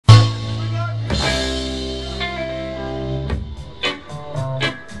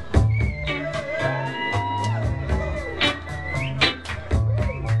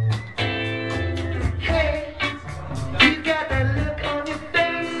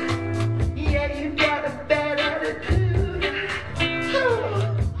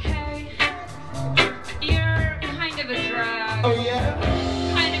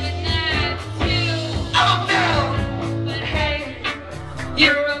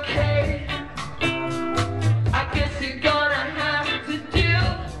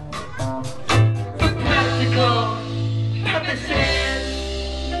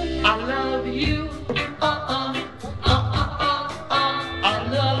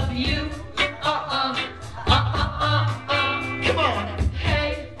you. Come on.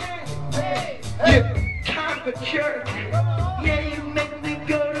 Hey, you kind of a jerk. Yeah, you make me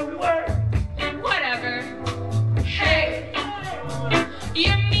go to work. Whatever. Hey,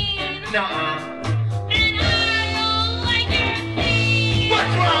 you're mean. Nuh-uh. And I don't like your thing.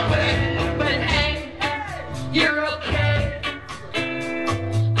 What's wrong with it? But hey, you're okay.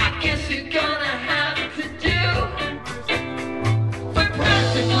 I guess you're gonna have to do For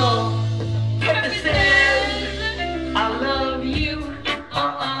practical purposes, I love you.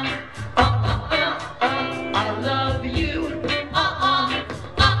 I love you.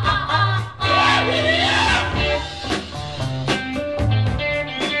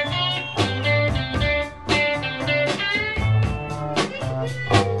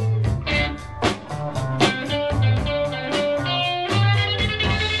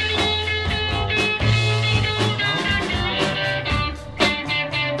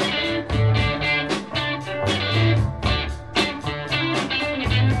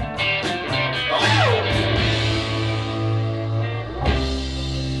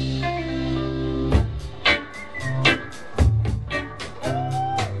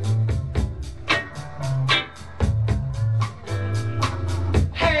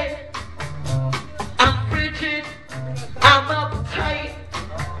 I'm uptight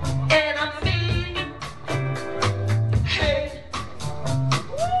and I'm mean. Hey,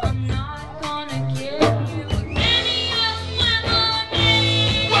 I'm not gonna give you any of my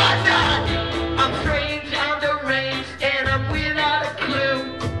money. why not? I'm strange, I'm deranged, and I'm without a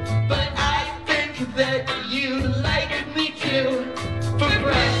clue. But I think that you like me too. For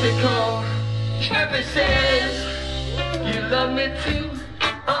practical purposes, you love me too.